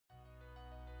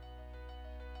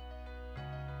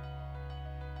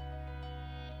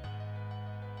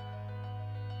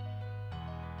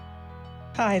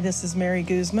Hi, this is Mary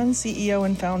Guzman, CEO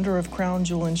and founder of Crown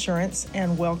Jewel Insurance,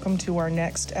 and welcome to our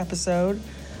next episode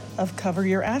of Cover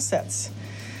Your Assets.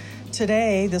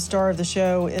 Today, the star of the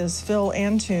show is Phil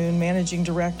Antoon, Managing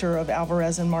Director of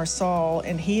Alvarez & Marsal,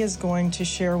 and he is going to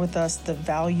share with us the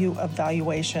value of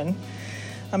valuation.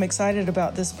 I'm excited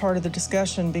about this part of the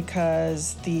discussion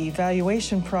because the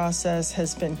valuation process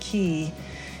has been key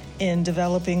in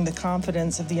developing the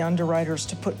confidence of the underwriters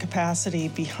to put capacity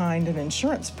behind an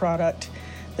insurance product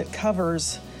that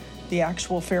covers the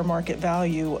actual fair market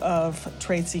value of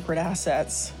trade secret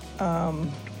assets.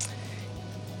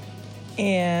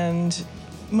 And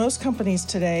most companies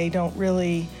today don't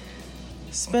really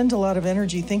spend a lot of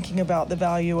energy thinking about the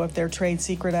value of their trade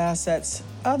secret assets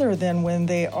other than when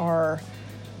they are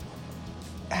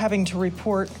having to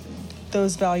report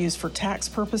those values for tax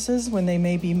purposes, when they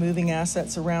may be moving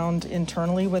assets around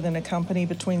internally within a company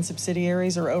between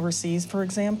subsidiaries or overseas, for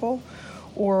example,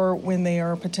 or when they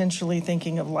are potentially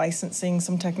thinking of licensing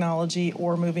some technology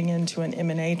or moving into an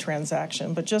M&A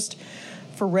transaction. But just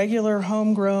for regular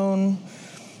homegrown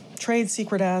trade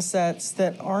secret assets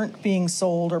that aren't being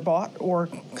sold or bought or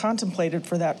contemplated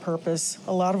for that purpose,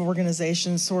 a lot of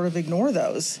organizations sort of ignore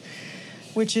those,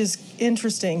 which is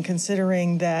interesting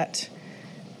considering that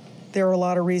there are a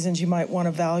lot of reasons you might want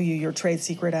to value your trade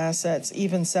secret assets,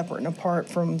 even separate and apart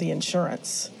from the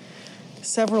insurance.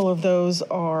 Several of those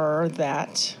are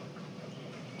that,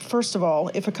 first of all,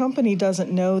 if a company doesn't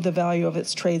know the value of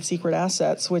its trade secret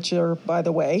assets, which are, by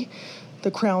the way,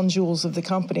 the crown jewels of the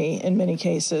company in many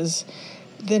cases,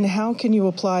 then how can you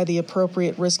apply the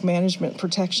appropriate risk management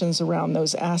protections around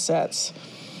those assets?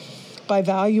 By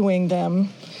valuing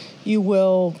them, you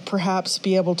will perhaps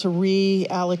be able to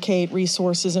reallocate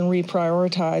resources and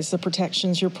reprioritize the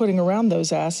protections you're putting around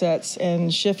those assets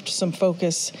and shift some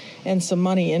focus and some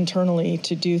money internally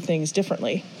to do things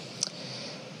differently.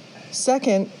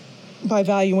 Second, by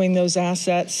valuing those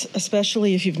assets,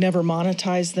 especially if you've never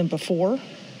monetized them before,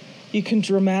 you can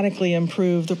dramatically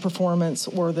improve the performance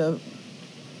or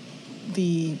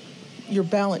your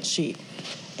balance sheet.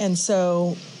 And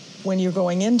so when you're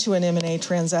going into an M&A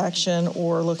transaction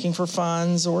or looking for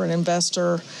funds or an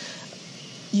investor,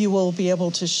 you will be able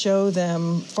to show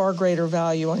them far greater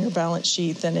value on your balance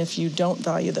sheet than if you don't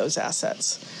value those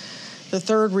assets. The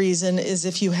third reason is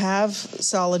if you have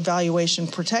solid valuation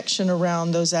protection around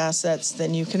those assets,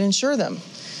 then you can insure them.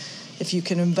 If you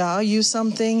can value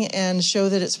something and show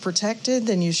that it's protected,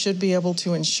 then you should be able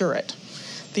to insure it,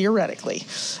 theoretically.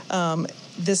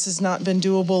 This has not been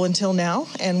doable until now,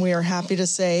 and we are happy to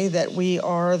say that we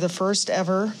are the first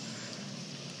ever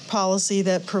policy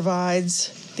that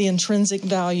provides the intrinsic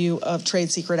value of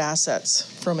trade secret assets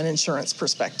from an insurance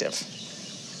perspective.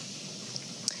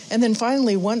 And then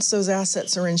finally, once those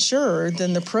assets are insured,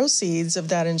 then the proceeds of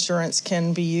that insurance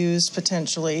can be used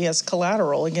potentially as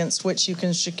collateral against which you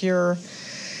can secure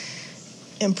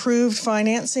improved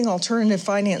financing, alternative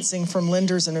financing from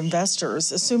lenders and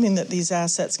investors, assuming that these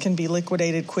assets can be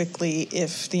liquidated quickly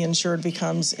if the insured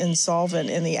becomes insolvent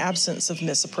in the absence of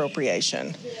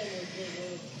misappropriation.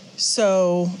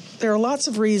 So there are lots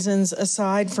of reasons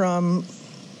aside from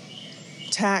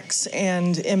tax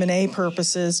and M&A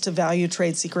purposes to value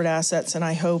trade secret assets, and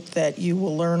I hope that you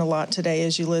will learn a lot today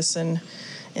as you listen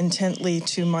intently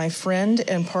to my friend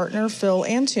and partner, Phil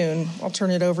Antoon. I'll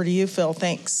turn it over to you, Phil.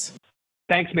 Thanks.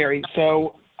 Thanks, Mary.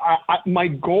 So my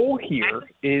goal here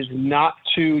is not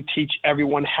to teach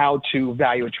everyone how to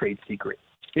value a trade secret.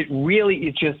 It really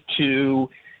is just to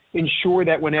ensure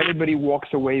that when everybody walks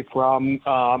away from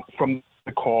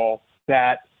the call,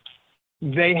 that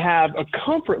they have a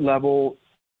comfort level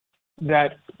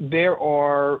that there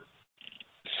are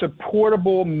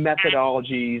supportable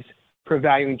methodologies for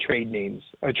valuing trade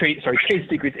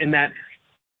secrets, in that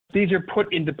these are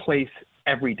put into place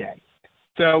every day.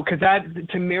 So, because that,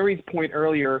 to Mary's point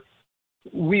earlier,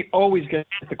 we always get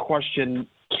the question,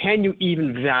 can you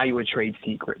even value a trade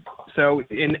secret? So,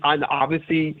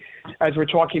 obviously, as we're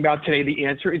talking about today, the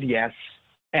answer is yes,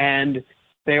 and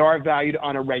they are valued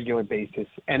on a regular basis.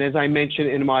 And as I mentioned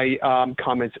in my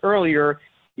comments earlier,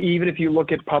 even if you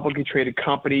look at publicly traded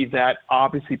companies that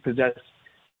obviously possess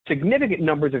significant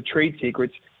numbers of trade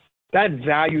secrets, that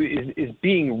value is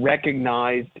being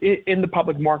recognized in the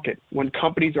public market. When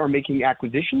companies are making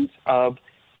acquisitions of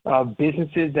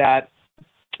businesses that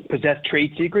possess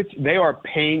trade secrets, they are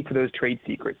paying for those trade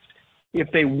secrets.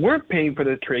 If they weren't paying for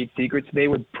those trade secrets, they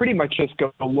would pretty much just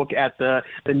go look at the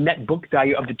net book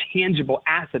value of the tangible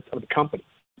assets of the company.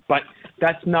 But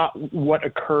that's not what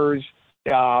occurs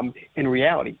in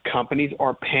reality. Companies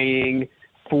are paying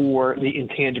for the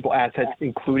intangible assets,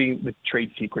 including the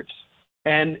trade secrets.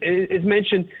 And as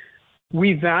mentioned,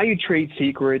 we value trade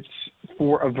secrets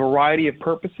for a variety of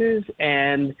purposes.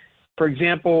 And for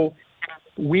example,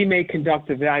 we may conduct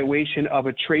a valuation of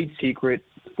a trade secret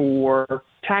for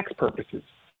tax purposes.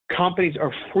 Companies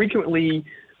are frequently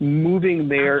moving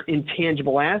their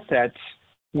intangible assets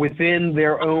within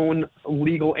their own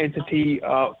legal entity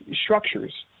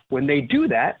structures. When they do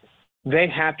that, they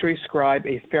have to ascribe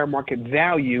a fair market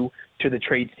value to the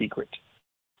trade secret.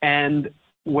 And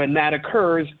when that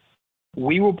occurs,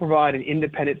 we will provide an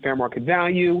independent fair market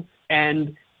value,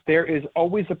 and there is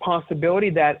always a possibility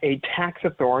that a tax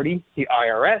authority, the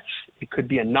IRS, it could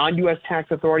be a non-U.S.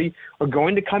 tax authority, are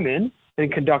going to come in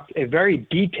and conduct a very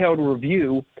detailed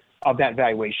review of that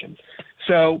valuation.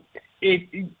 So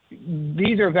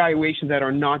these are valuations that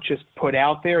are not just put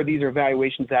out there. These are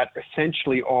valuations that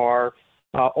essentially are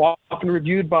often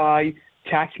reviewed by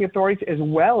taxing authorities as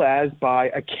well as by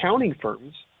accounting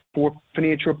firms for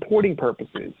financial reporting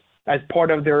purposes as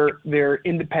part of their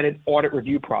independent audit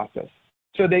review process.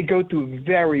 So they go through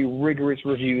very rigorous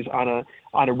reviews on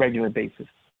a regular basis.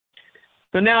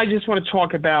 So now I just want to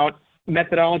talk about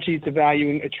methodologies to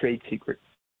valuing a trade secret.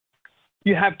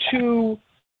 You have two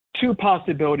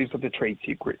possibilities with the trade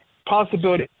secret.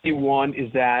 Possibility one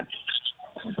is that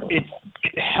it's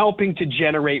helping to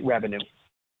generate revenue.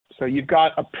 So you've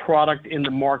got a product in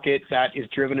the market that is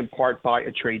driven in part by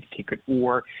a trade secret,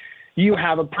 or you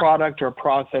have a product or a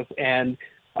process and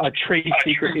a trade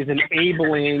secret is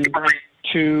enabling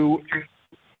to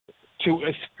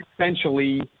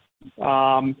essentially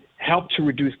help to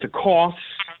reduce the costs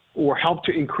or help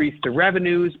to increase the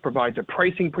revenues, provides a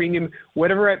pricing premium,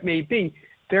 whatever it may be.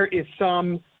 There is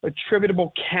some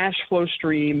attributable cash flow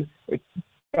stream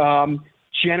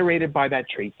generated by that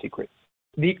trade secret.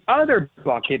 The other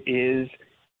bucket is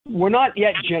we're not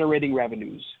yet generating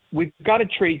revenues. We've got a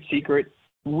trade secret.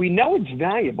 We know it's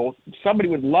valuable. Somebody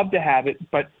would love to have it,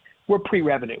 but we're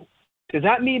pre-revenue. Does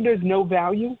that mean there's no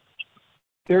value?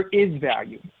 There is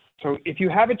value. So if you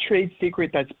have a trade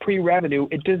secret that's pre-revenue,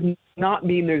 it does not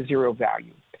mean there's zero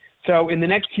value. So in the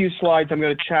next few slides, I'm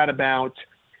going to chat about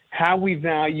how we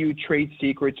value trade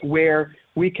secrets, where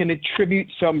we can attribute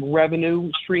some revenue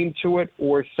stream to it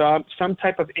or some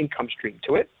type of income stream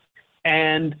to it.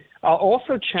 And I'll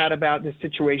also chat about the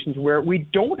situations where we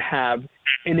don't have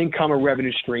an income or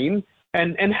revenue stream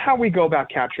and how we go about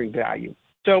capturing value.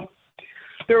 So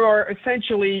there are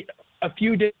essentially a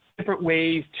few different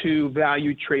ways to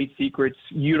value trade secrets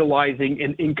utilizing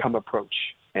an income approach.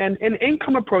 And an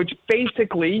income approach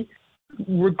basically,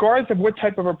 regardless of what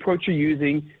type of approach you're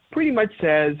using, pretty much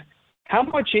says, how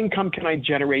much income can I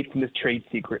generate from this trade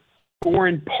secret, or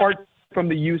in part from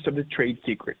the use of the trade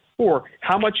secret, or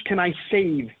how much can I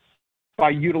save by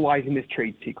utilizing this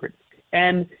trade secret?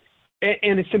 And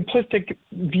in a simplistic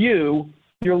view,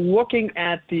 you're looking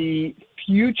at the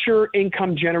future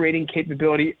income generating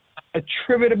capability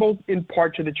attributable in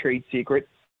part to the trade secret,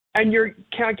 and you're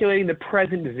calculating the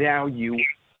present value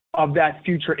of that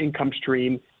future income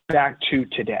stream back to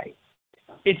today.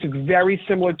 It's very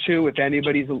similar to, if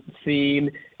anybody's seen,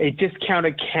 a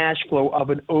discounted cash flow of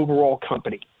an overall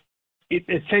company.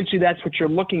 Essentially, that's what you're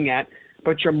looking at,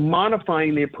 but you're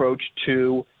modifying the approach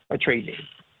to a trade name.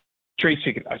 Trade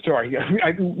secret, sorry,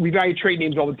 we value trade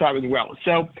names all the time as well.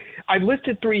 So I've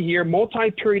listed three here: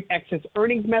 multi-period excess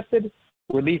earnings method,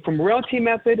 relief from royalty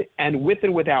method, and with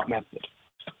and without method.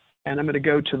 And I'm going to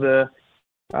go to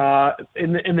the,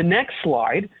 in the next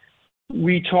slide,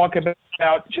 we talk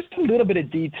about just a little bit of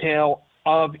detail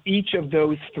of each of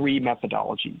those three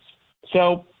methodologies.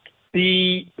 So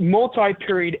the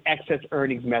multi-period excess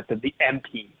earnings method, the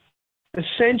MP,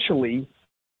 essentially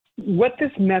what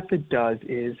this method does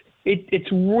is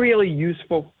it's really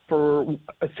useful for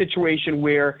a situation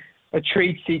where a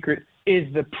trade secret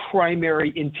is the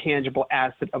primary intangible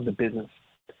asset of the business.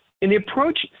 And the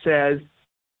approach says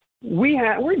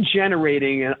we're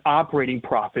generating an operating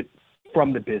profit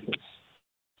from the business.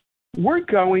 We're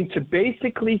going to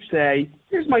basically say,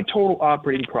 here's my total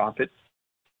operating profit,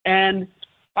 and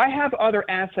I have other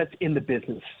assets in the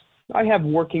business. I have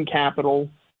working capital.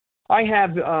 I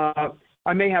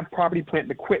may have property, plant,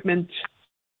 and equipment,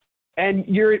 and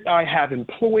I have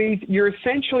employees. You're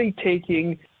essentially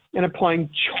taking and applying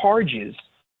charges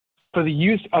for the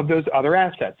use of those other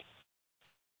assets.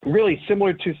 Really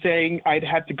similar to saying I'd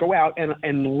have to go out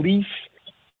and lease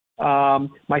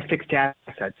my fixed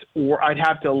assets, or I'd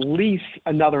have to lease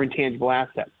another intangible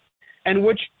asset. And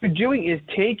what you're doing is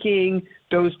taking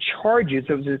those charges,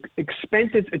 those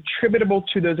expenses attributable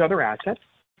to those other assets,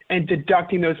 and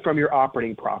deducting those from your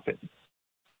operating profit.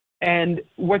 And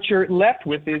what you're left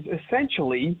with is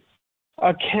essentially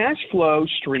a cash flow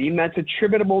stream that's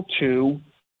attributable to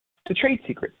the trade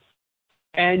secret.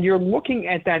 And you're looking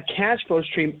at that cash flow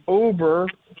stream over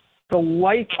the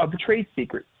life of the trade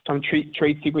secret. Some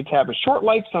trade secrets have a short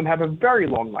life, some have a very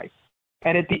long life.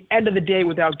 And at the end of the day,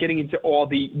 without getting into all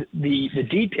the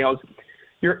details,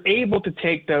 you're able to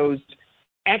take those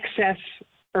excess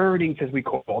earnings, as we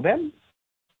call them,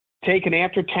 take an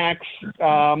after-tax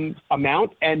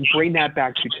amount and bring that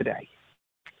back to today.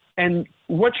 And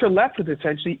what you're left with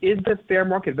essentially is the fair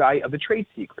market value of the trade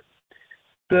secret.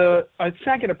 A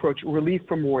second approach, relief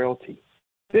from royalty.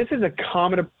 This is a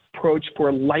common approach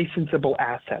for licensable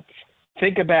assets.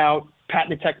 Think about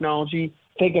patented technology,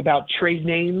 think about trade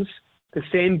names. The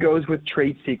same goes with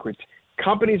trade secrets.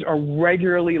 Companies are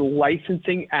regularly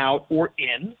licensing out or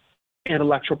in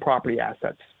intellectual property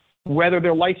assets, whether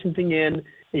they're licensing in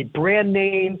a brand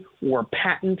name or a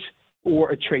patent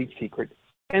or a trade secret.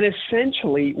 And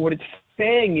essentially what it's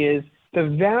saying is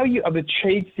the value of the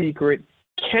trade secret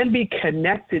can be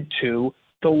connected to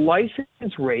the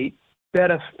license rate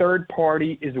that a third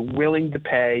party is willing to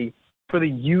pay for the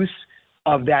use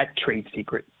of that trade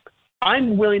secret.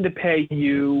 I'm willing to pay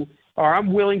you, or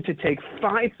I'm willing to take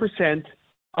 5%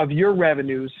 of your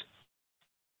revenues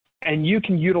and you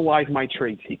can utilize my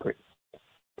trade secret.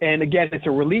 And again, it's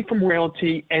a relief from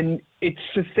royalty, and it's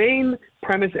the same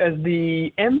premise as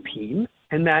the MPEAM,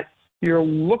 in that you're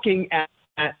looking at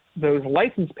those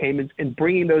license payments and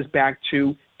bringing those back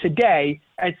to today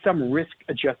at some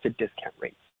risk-adjusted discount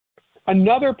rate.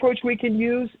 Another approach we can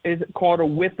use is called a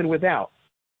with and without.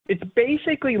 It's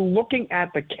basically looking at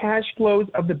the cash flows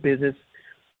of the business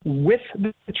with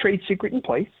the trade secret in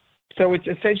place. So it's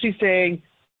essentially saying,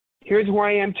 here's where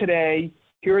I am today,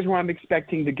 here's where I'm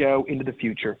expecting to go into the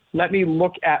future. Let me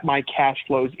look at my cash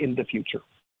flows in the future.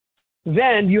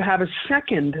 Then you have a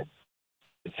second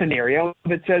scenario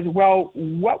that says, well,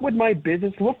 what would my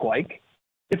business look like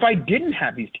if I didn't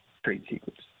have these trade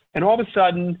secrets? And all of a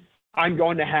sudden, I'm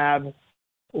going to have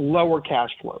lower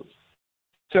cash flows.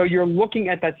 So you're looking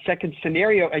at that second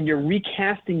scenario and you're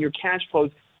recasting your cash flows,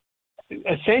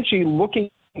 essentially looking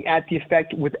at the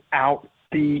effect without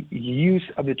the use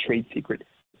of the trade secret.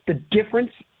 The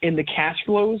difference in the cash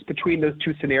flows between those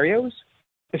two scenarios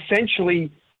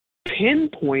essentially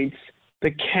pinpoints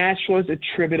the cash flows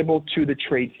attributable to the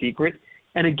trade secret.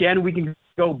 And again, we can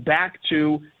go back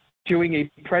to doing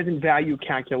a present value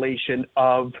calculation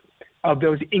of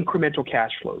those incremental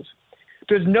cash flows.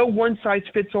 There's no one size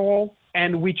fits all,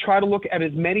 and we try to look at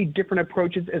as many different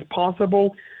approaches as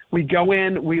possible. We go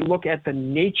in, we look at the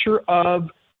nature of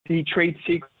the trade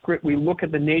secret, we look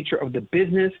at the nature of the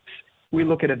business, we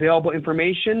look at available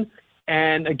information,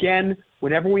 and again,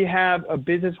 whenever we have a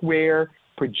business where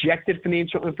projected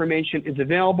financial information is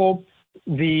available,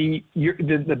 the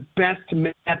best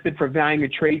method for valuing a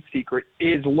trade secret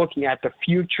is looking at the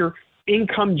future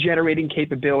income generating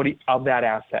capability of that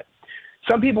asset.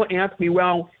 Some people ask me,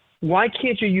 well, why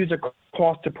can't you use a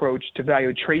cost approach to value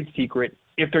a trade secret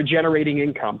if they're generating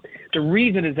income? The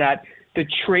reason is that the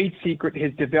trade secret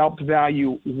has developed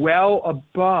value well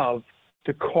above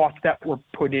the costs that were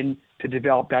put in to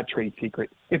develop that trade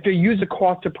secret. If you use a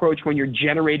cost approach when you're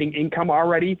generating income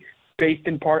already, based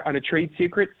in part on a trade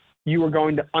secret, you are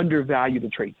going to undervalue the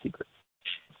trade secret.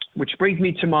 Which brings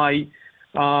me to my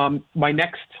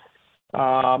next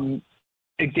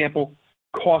example,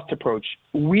 cost approach.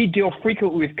 We deal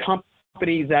frequently with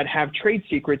companies that have trade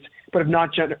secrets but have not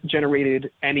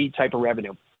generated any type of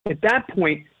revenue. At that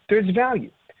point, there's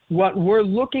value. What we're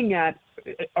looking at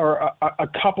are a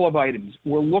couple of items.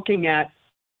 We're looking at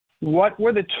what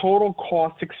were the total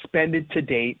costs expended to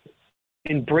date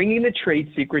in bringing the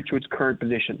trade secret to its current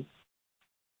position.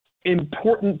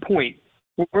 Important point,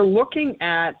 we're looking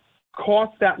at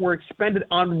costs that were expended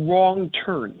on wrong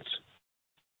turns,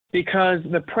 because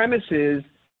the premise is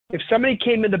if somebody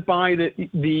came in to buy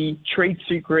the trade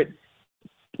secret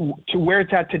to where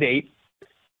it's at to date,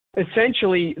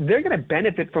 essentially they're going to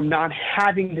benefit from not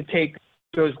having to take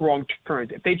those wrong turns.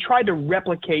 If they try to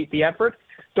replicate the effort,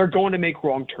 they're going to make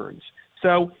wrong turns.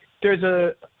 So there's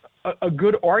a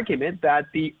good argument that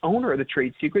the owner of the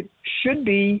trade secret should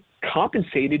be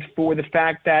compensated for the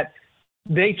fact that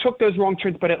they took those wrong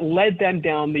turns, but it led them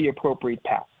down the appropriate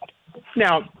path.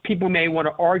 Now, people may want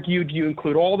to argue, do you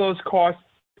include all those costs?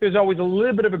 There's always a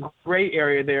little bit of a gray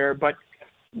area there, but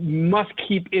it must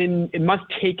take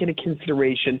into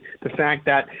consideration the fact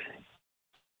that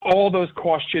all those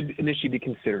costs should initially be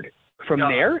considered. From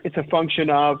there, it's a function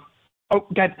of,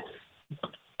 Yeah,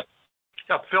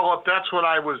 Philip, that's what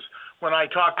I was, when I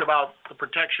talked about the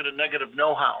protection of negative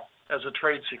know-how as a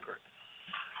trade secret.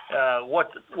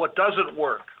 What doesn't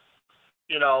work,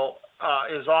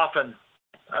 is often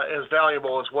as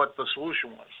valuable as what the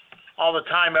solution was. All the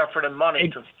time, effort, and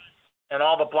money and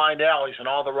all the blind alleys and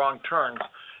all the wrong turns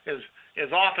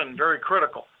is often very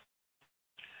critical.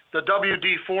 The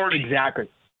WD-40 Exactly.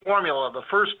 formula, the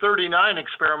first 39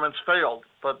 experiments failed,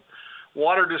 but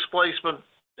water displacement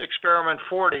experiment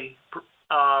 40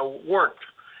 worked,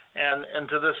 and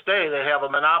to this day they have a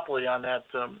monopoly on that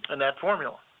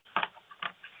formula.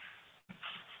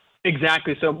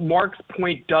 Exactly. So Mark's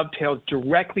point dovetails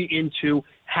directly into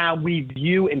how we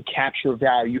view and capture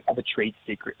value of a trade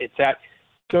secret. It's that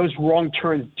those wrong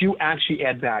turns do actually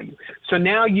add value. So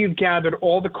now you've gathered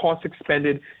all the costs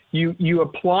expended. You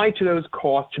apply to those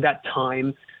costs, to that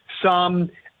time, some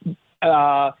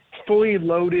fully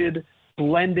loaded,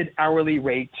 blended hourly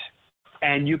rate,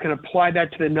 and you can apply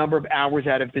that to the number of hours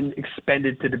that have been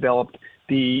expended to develop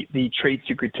the trade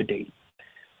secret to date.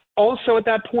 Also, at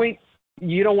that point,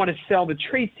 you don't want to sell the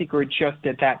trade secret just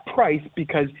at that price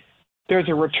because there's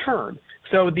a return.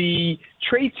 So the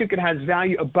trade secret has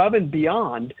value above and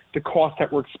beyond the costs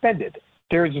that were expended.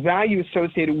 There's value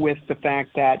associated with the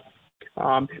fact that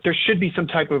there should be some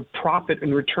type of profit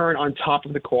and return on top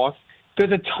of the cost.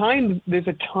 There's a time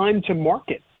to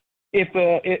market.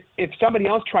 If somebody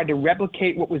else tried to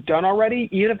replicate what was done already,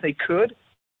 even if they could,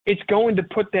 it's going to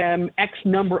put them X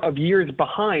number of years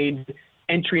behind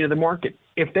entry into the market.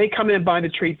 If they come in and buy the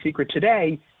trade secret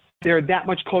today, they're that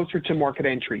much closer to market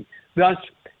entry. Thus,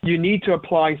 you need to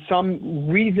apply some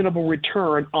reasonable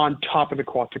return on top of the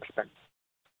cost expense.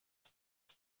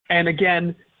 And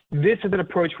again, this is an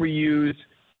approach we use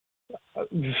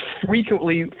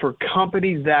frequently for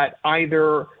companies that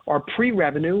either are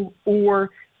pre-revenue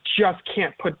or just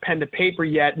can't put pen to paper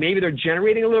yet. Maybe they're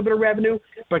generating a little bit of revenue,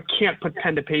 but can't put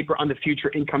pen to paper on the future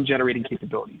income generating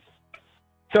capabilities.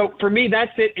 So for me,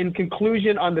 that's it. In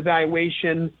conclusion on the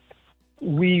valuation,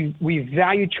 we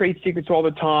value trade secrets all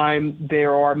the time.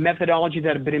 There are methodologies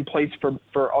that have been in place for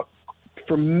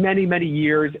many, many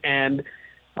years, and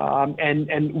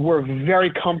we're very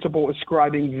comfortable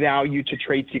ascribing value to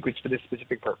trade secrets for this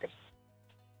specific purpose.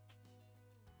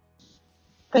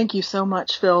 Thank you so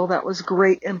much, Phil. That was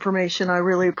great information. I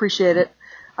really appreciate it.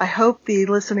 I hope the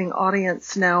listening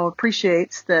audience now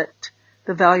appreciates that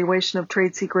the valuation of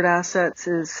trade secret assets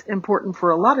is important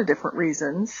for a lot of different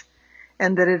reasons,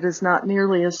 and that it is not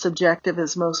nearly as subjective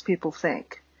as most people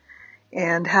think.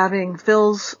 And having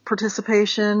Phil's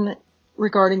participation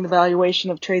regarding the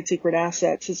valuation of trade secret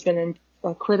assets has been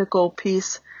a critical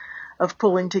piece of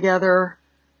pulling together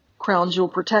Crown Jewel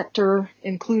Protector,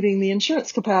 including the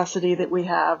insurance capacity that we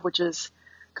have, which is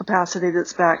capacity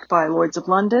that's backed by Lloyd's of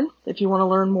London. If you want to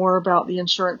learn more about the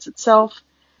insurance itself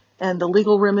and the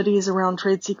legal remedies around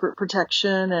trade secret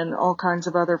protection and all kinds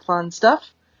of other fun stuff,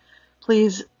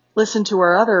 please listen to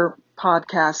our other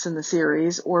podcasts in the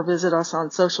series or visit us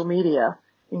on social media,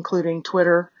 including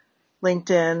Twitter,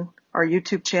 LinkedIn, our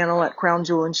YouTube channel at Crown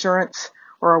Jewel Insurance,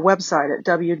 or our website at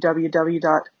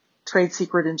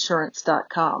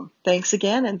www.tradesecretinsurance.com. Thanks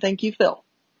again, and thank you, Phil.